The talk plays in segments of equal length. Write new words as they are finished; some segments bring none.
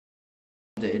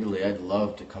To Italy, I'd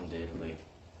love to come to Italy.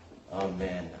 Oh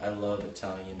man, I love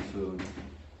Italian food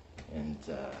and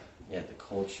yeah, the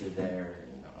culture there.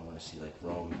 You know, I want to see like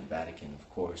Rome and Vatican, of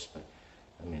course, but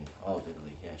I mean all of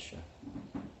Italy. Yeah, sure.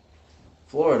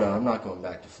 Florida, I'm not going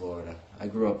back to Florida. I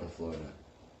grew up in Florida.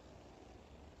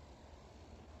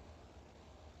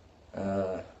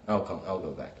 I'll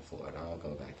go back to Florida. I'll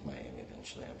go back to Miami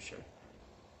eventually, I'm sure.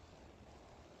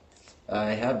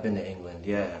 I have been to England,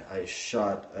 yeah. I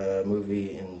shot a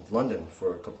movie in London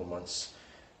for a couple months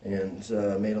and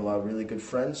made a lot of really good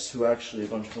friends who actually, a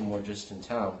bunch of them were just in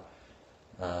town.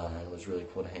 It was really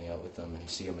cool to hang out with them and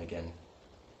see them again.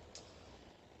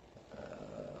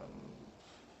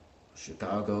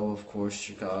 Chicago, of course,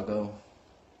 Chicago.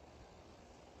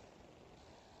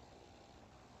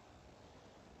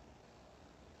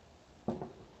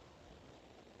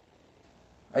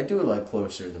 I do like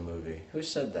Closer, the movie. Who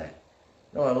said that?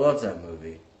 No, I love that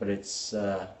movie, but it's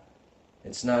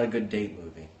not a good date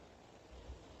movie.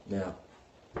 No.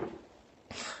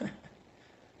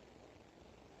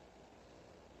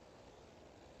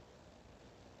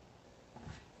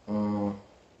 um,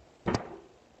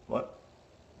 what?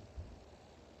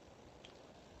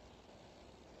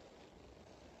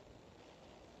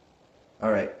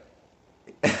 All right.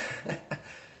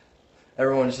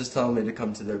 Everyone's just telling me to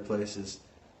come to their places.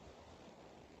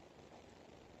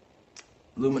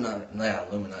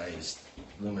 Illuminati's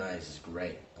is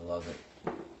great. I love it.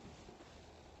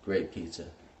 Great pizza.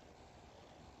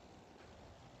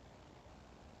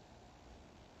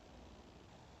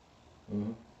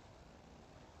 Mm-hmm.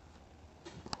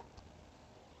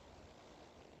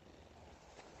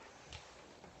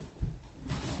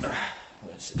 I'm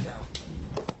gonna sit down.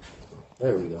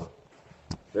 There we go.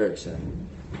 Very exciting.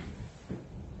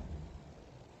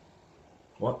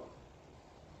 What?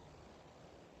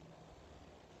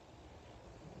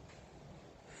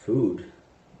 Food?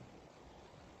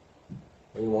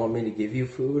 You want me to give you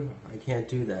food? I can't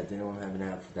do that. They don't have an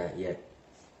app for that yet.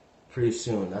 Pretty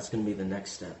soon. That's gonna be the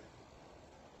next step.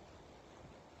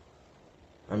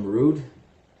 I'm rude?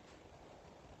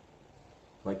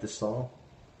 Like the song?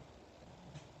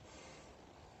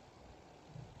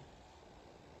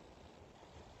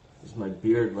 Is my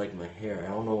beard like my hair? I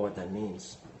don't know what that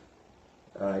means.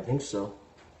 I think so.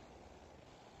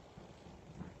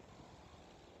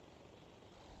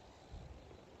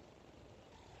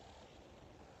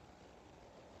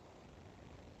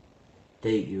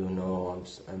 Date you? No,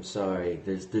 I'm sorry.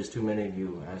 There's too many of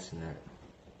you asking that.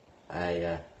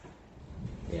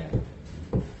 Yeah.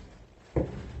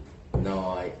 No,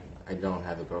 I don't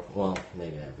have a girlfriend. Well,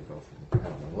 maybe I have a girlfriend. I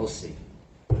don't know. We'll see.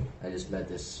 I just met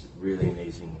this really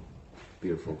amazing,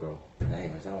 beautiful girl.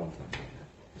 Anyways, I don't want to talk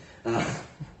about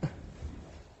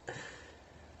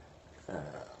that.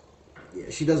 Yeah,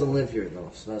 she doesn't live here though,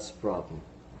 so that's the problem.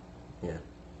 Yeah.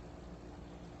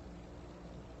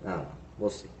 I don't know.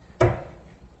 We'll see.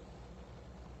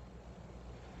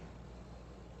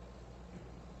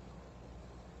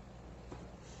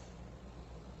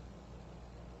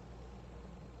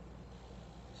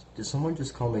 Did someone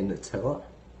just call me Nutella?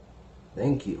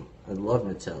 Thank you. I love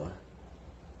Nutella.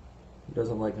 Who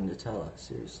doesn't like Nutella?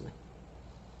 Seriously.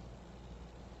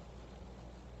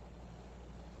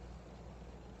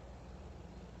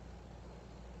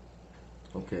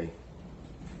 Okay.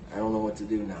 I don't know what to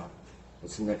do now.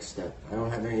 What's the next step? I don't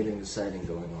have anything exciting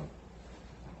going on.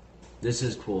 This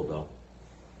is cool though.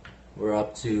 We're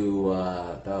up to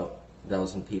about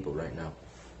 1,000 people right now.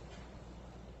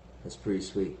 That's pretty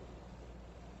sweet.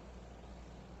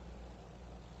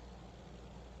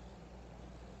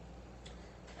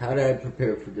 How did I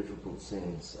prepare for difficult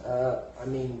scenes? I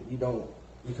mean, you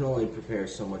can only prepare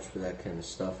so much for that kind of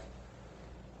stuff.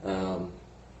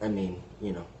 I mean,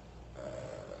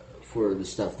 for the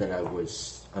stuff that I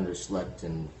was underslept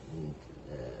and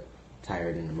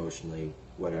tired and emotionally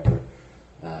whatever,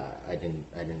 I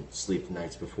didn't sleep the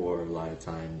nights before a lot of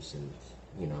times, and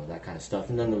that kind of stuff.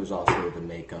 And then there was also the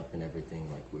makeup and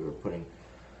everything. Like, we were putting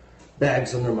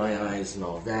bags under my eyes and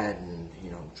all of that, and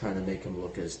trying to make him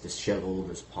look as disheveled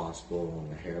as possible,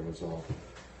 and the hair was all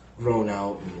grown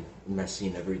out and messy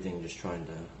and everything, just trying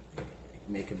to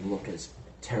make him look as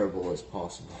terrible as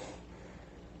possible.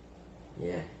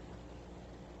 Yeah.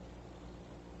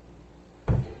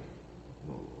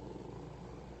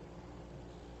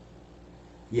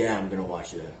 Yeah, I'm gonna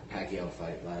watch a Pacquiao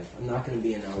fight live. I'm not gonna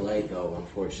be in LA though,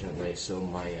 unfortunately, so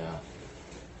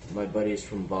my buddies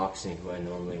from boxing, who I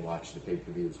normally watch the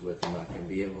pay-per-views with, I'm not going to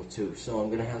be able to. So I'm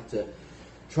going to have to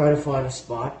try to find a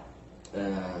spot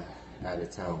out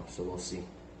of town. So we'll see.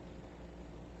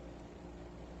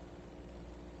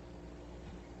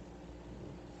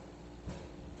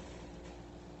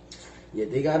 Yeah,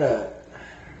 they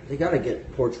gotta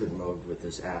get portrait mode with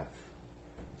this app.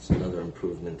 It's another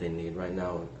improvement they need right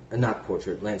now. Not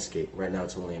portrait, landscape. Right now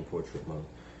it's only in portrait mode.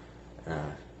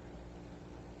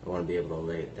 I want to be able to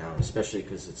lay it down, especially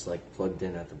because it's like plugged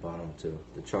in at the bottom to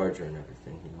the charger and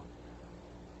everything, you know.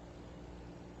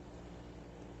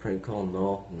 Prank call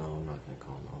no? No, I'm not gonna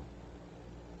call no.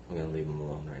 I'm gonna leave him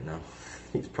alone right now.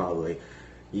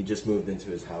 He just moved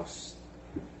into his house.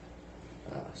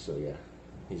 So yeah,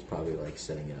 he's probably like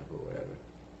setting it up or whatever.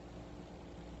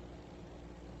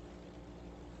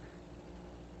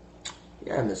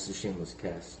 Yeah, I miss the Shameless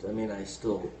cast. I mean, I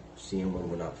still see him when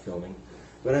we're not filming.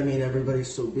 But I mean,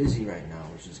 everybody's so busy right now,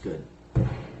 which is good.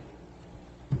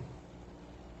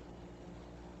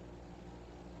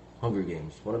 Hunger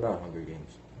Games. What about Hunger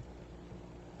Games?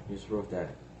 You just wrote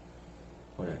that.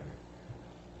 Whatever.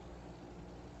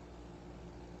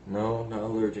 No, not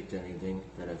allergic to anything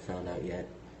that I've found out yet.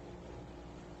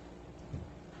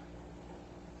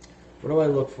 What do I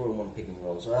look for when picking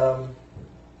roles?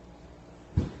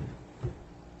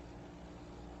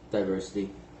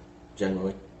 Diversity,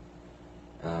 generally.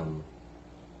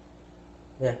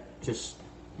 Yeah, just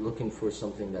looking for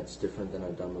something that's different than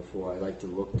I've done before. I like to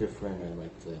look different. I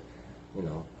like to, you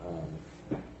know,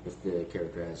 if the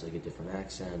character has like a different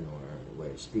accent or a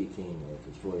way of speaking, or if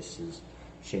his voice is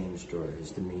changed, or his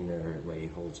demeanor, or the way he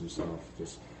holds himself.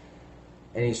 Just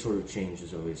any sort of change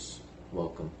is always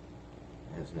welcome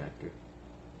as an actor.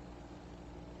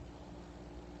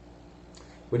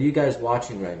 What are you guys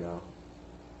watching right now?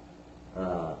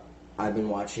 I've been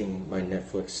watching my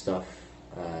Netflix stuff.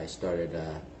 I started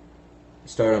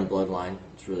on Bloodline.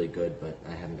 It's really good, but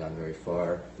I haven't gotten very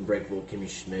far. Unbreakable Kimmy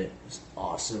Schmidt is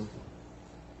awesome.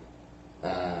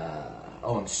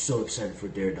 I'm so excited for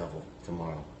Daredevil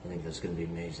tomorrow. I think that's going to be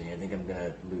amazing. I think I'm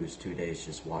going to lose 2 days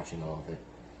just watching all of it.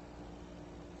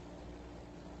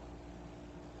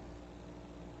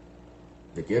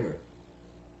 The Giver.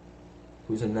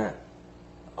 Who's in that?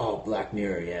 Oh, Black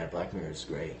Mirror. Yeah, Black Mirror is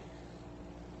great.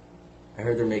 I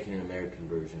heard they're making an American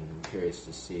version. I'm curious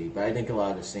to see. But I think a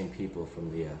lot of the same people from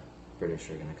the British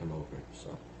are going to come over.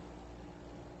 So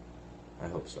I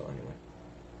hope so anyway.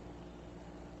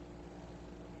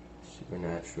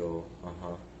 Supernatural.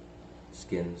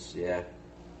 Skins. Yeah.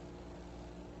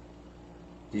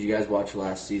 Did you guys watch the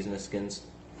last season of Skins?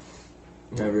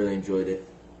 I really enjoyed it.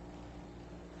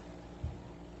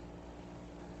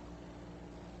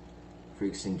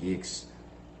 Freaks and Geeks.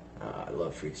 I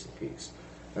love Freaks and Geeks.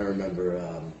 I remember,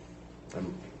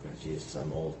 I'm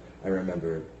old. I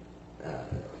remember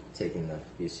taking the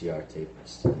VCR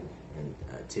tapes and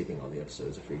taping all the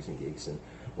episodes of Freaks and Geeks and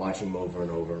watching them over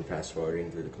and over and fast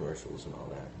forwarding through the commercials and all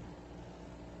that.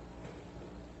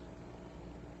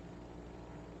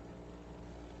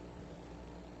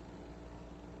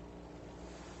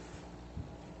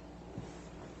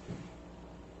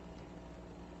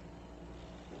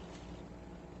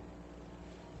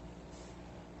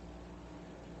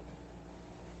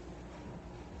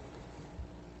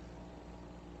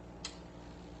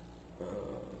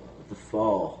 The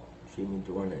Fall, Jamie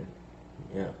Dornan.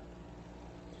 Yeah,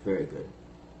 it's very good.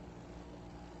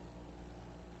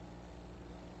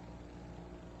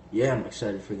 Yeah, I'm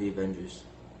excited for the Avengers.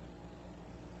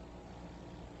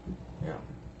 Yeah,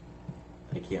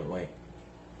 I can't wait.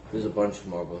 There's a bunch of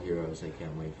Marvel heroes I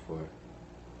can't wait for.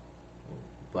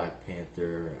 Black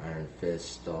Panther, Iron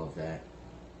Fist, all of that.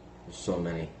 There's so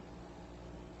many.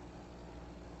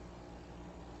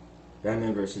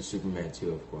 Batman vs. Superman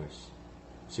 2, of course.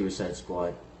 Suicide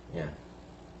Squad, yeah.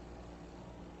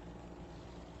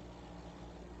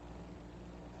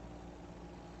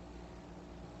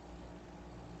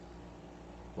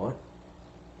 What?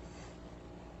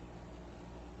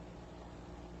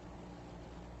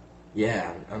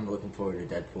 Yeah, I'm looking forward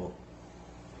to Deadpool.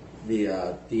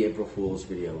 The April Fool's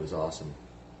video was awesome.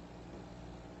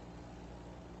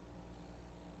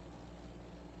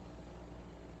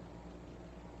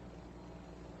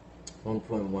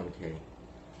 $1.1K.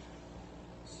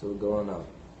 Still going up.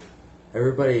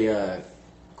 Everybody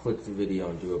click the video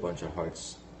and do a bunch of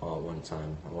hearts all at one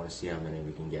time. I want to see how many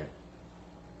we can get.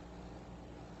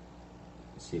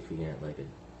 Let's see if we can get like a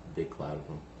big cloud of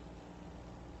them.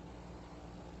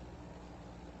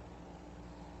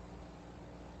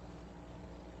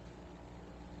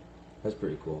 That's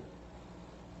pretty cool.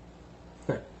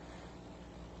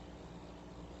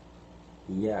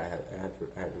 Yeah, I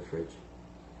have a fridge.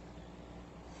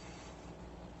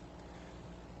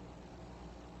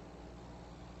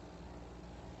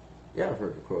 Yeah, I've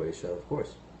heard of Croatia, of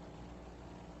course.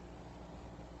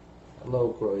 Hello,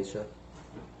 Croatia.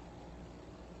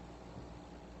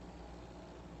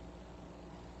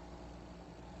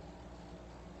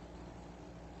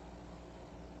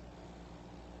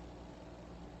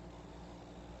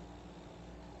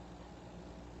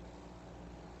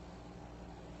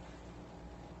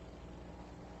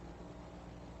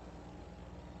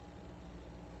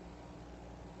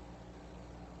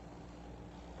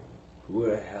 Who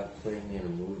would I have playing me in a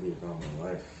movie about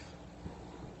my life?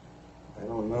 I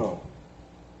don't know.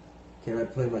 Can I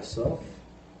play myself?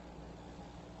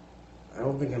 I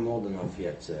don't think I'm old enough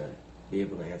yet to be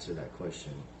able to answer that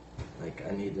question. Like,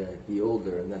 I need to be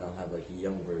older, and then I'll have like a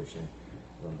young version.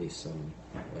 There'll be some,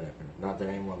 whatever. Not that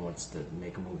anyone wants to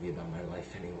make a movie about my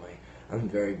life anyway. I'm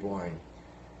very boring.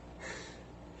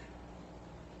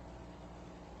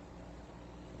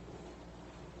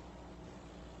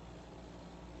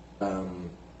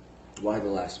 Why the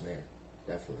Last Man?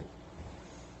 Definitely.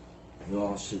 You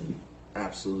all should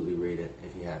absolutely read it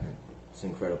if you haven't. It's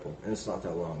incredible, and it's not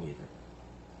that long either.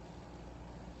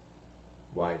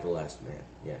 Why the Last Man?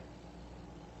 Yeah.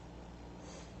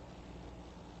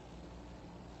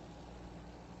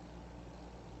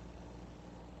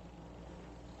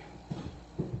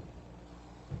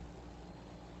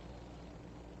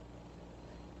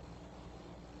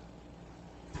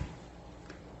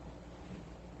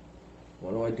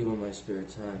 What do I do in my spare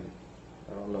time?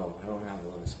 I don't know. I don't have a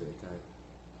lot of spare time.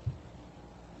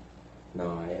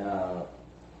 No,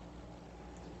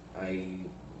 I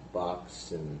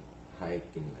box and hike,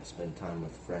 and I spend time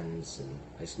with friends, and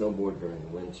I snowboard during the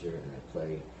winter, and I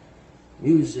play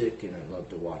music, and I love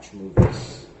to watch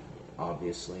movies,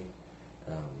 obviously.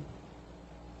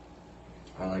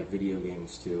 I like video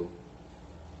games too,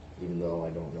 even though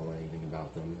I don't know anything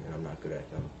about them, and I'm not good at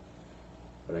them.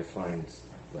 But I find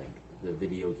like the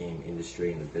video game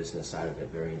industry and the business side of it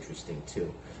very interesting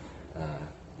too,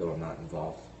 though I'm not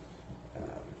involved.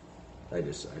 I find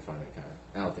it kind of,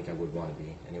 I don't think I would want to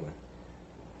be anyway.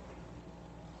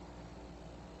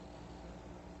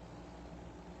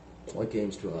 What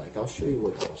games do I like? I'll show you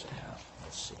what games I have.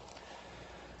 Let's see.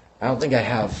 I don't think I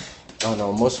have, oh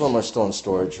no, most of them are still in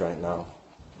storage right now.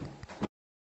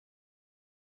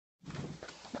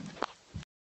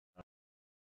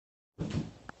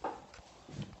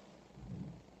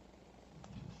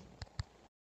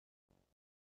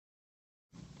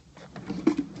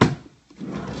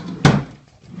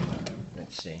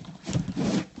 Let's see.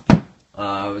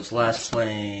 I was last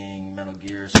playing Metal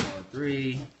Gear Solid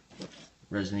 3.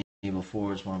 Resident Evil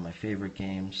 4 is one of my favorite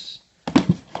games.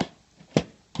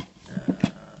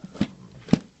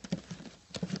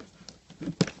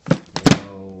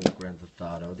 Grand Theft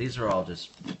Auto. These are all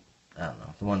just, I don't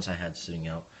know, the ones I had sitting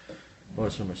out.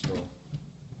 Most of them are still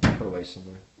put away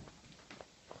somewhere.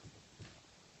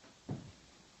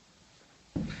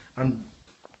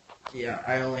 Yeah,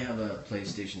 I only have a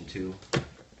PlayStation 2,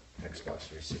 Xbox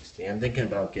 360. I'm thinking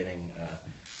about getting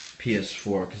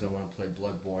PS4 because I want to play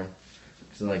Bloodborne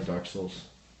because I like Dark Souls.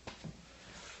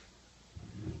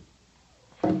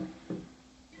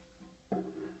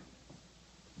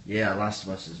 Yeah, Last of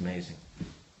Us is amazing.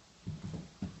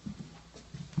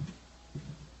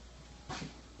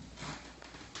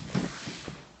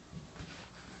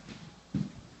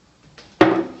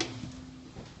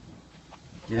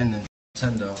 Get a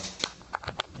Nintendo.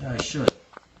 Yeah, I should.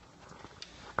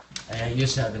 I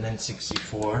used to have an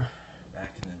N64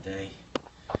 back in the day.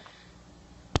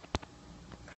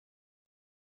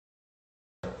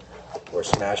 Or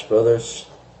Smash Brothers.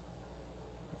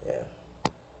 Yeah.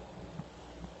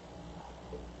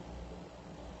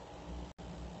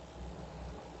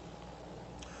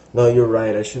 No, you're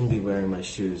right. I shouldn't be wearing my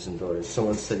shoes indoors.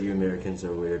 Someone said you Americans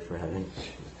are weird for having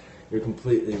shoes. You're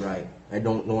completely right. I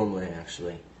don't normally,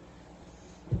 actually.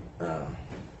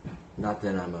 Not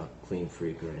that I'm a clean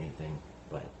freak or anything,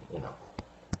 but, you know,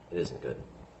 it isn't good.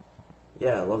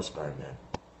 Yeah, I love Spider-Man.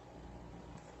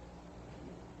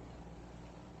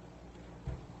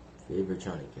 Favorite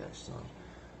Johnny Cash song?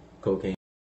 Cocaine.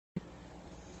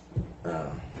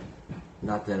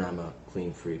 Not that I'm a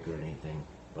clean freak or anything,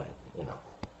 but, you know,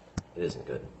 it isn't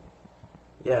good.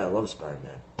 Yeah, I love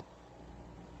Spider-Man.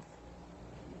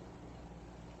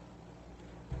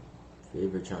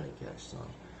 Favorite Johnny Cash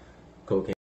song?